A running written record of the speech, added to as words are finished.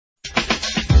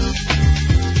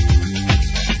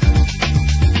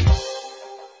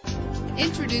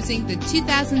Introducing the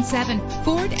 2007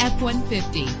 Ford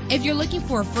F-150. If you're looking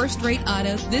for a first-rate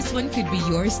auto, this one could be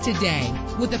yours today.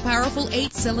 With a powerful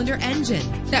 8-cylinder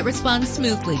engine that responds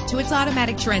smoothly to its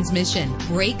automatic transmission,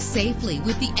 brakes safely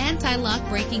with the anti-lock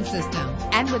braking system.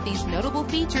 And with these notable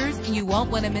features, you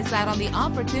won't want to miss out on the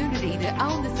opportunity to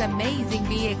own this amazing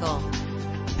vehicle.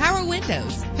 Power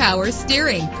windows, power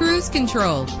steering, cruise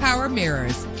control, power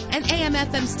mirrors, an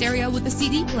AM/FM stereo with a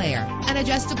CD player, an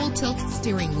adjustable tilt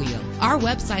steering wheel. Our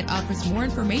website offers more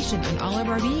information on all of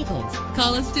our vehicles.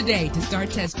 Call us today to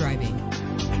start test driving.